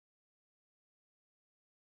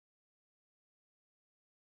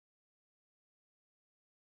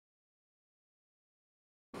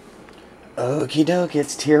Okie doke,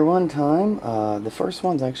 it's tier 1 time. The first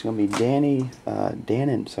one's actually going to be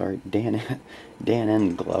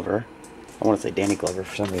Dannon Glover. I want to say Danny Glover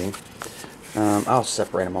for some reason. I'll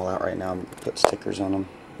separate them all out right now and put stickers on them.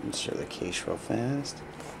 Insert the case real fast.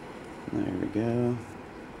 There we go.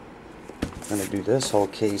 I'm going to do this whole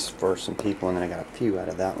case for some people, and then I got a few out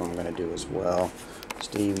of that one I'm going to do as well.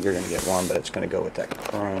 Steve, you're going to get one, but it's going to go with that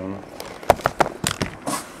chrome.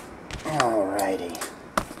 Alrighty.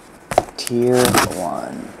 Tier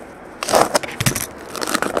 1.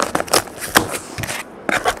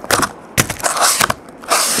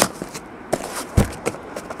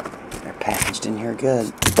 They're packaged in here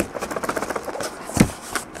good.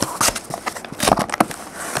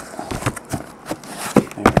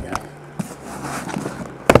 There we go.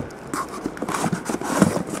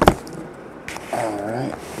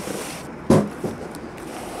 Alright.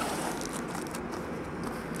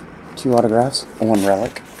 2 autographs, 1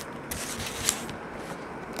 relic.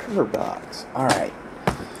 Box. Alright.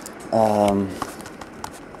 Oh,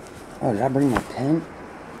 did I bring my pen?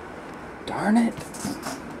 Darn it.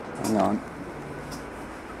 Hang on.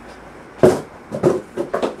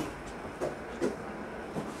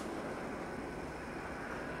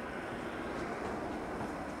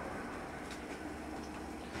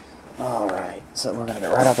 Alright, so we're going to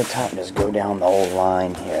get right off the top and just go down the whole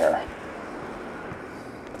line here.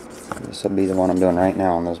 This will be the one I'm doing right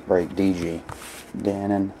now on this break. DG.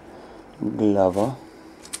 DannonGlover's.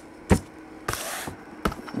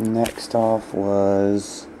 Next off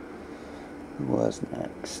was... Who was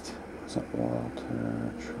next? Was it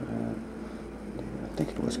Walter? Trent? I think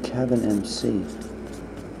it was Kevin MC.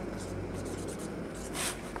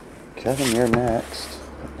 Kevin, you're next.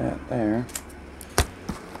 Put that there.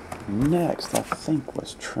 Next, I think,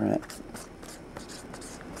 was Trent.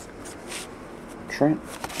 Trent.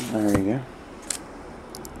 There you go.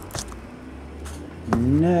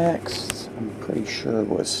 Next, I'm pretty sure it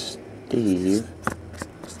was Steve.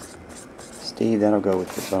 Steve, that'll go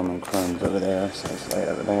with the Bowman Chromes over there, so let's lay it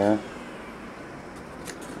over there.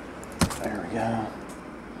 There we go.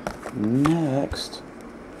 Next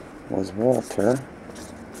was Walter.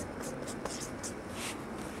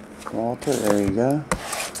 Walter, there you go.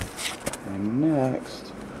 And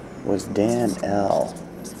next was Dan L.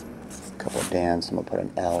 A couple of Dans, I'm going to put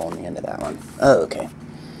an L on the end of that one. Oh, okay.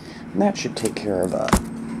 And that should take care of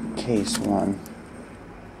case 1.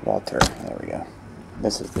 Walter, there we go.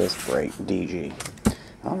 This is this break, DG.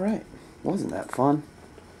 Alright, wasn't that fun?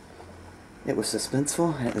 It was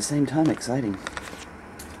suspenseful and at the same time exciting.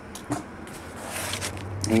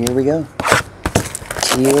 And here we go.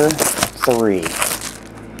 Tier 3.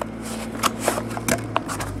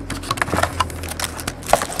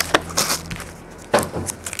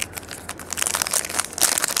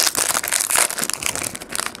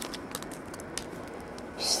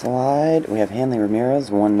 Slide, we have Hanley Ramirez,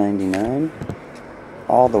 $1.99.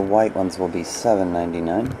 All the white ones will be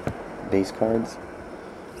 $7.99. Base cards.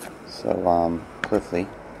 So, Cliffley,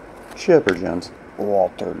 Chipper Jones,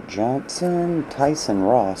 Walter Johnson, Tyson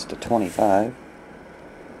Ross to 25.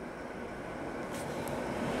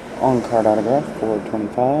 On card autograph,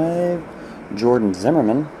 $4.25. Jordan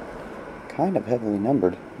Zimmerman, kind of heavily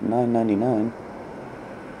numbered, $9.99.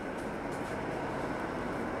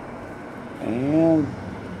 And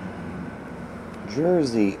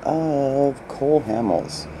jersey of Cole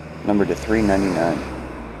Hamels, numbered to $3.99.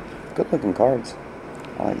 Good looking cards.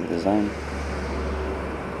 I like the design.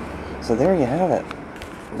 So there you have it.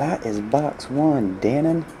 That is box 1.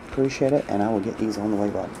 Dannon, appreciate it, and I will get these on the way,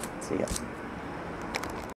 bud. See ya.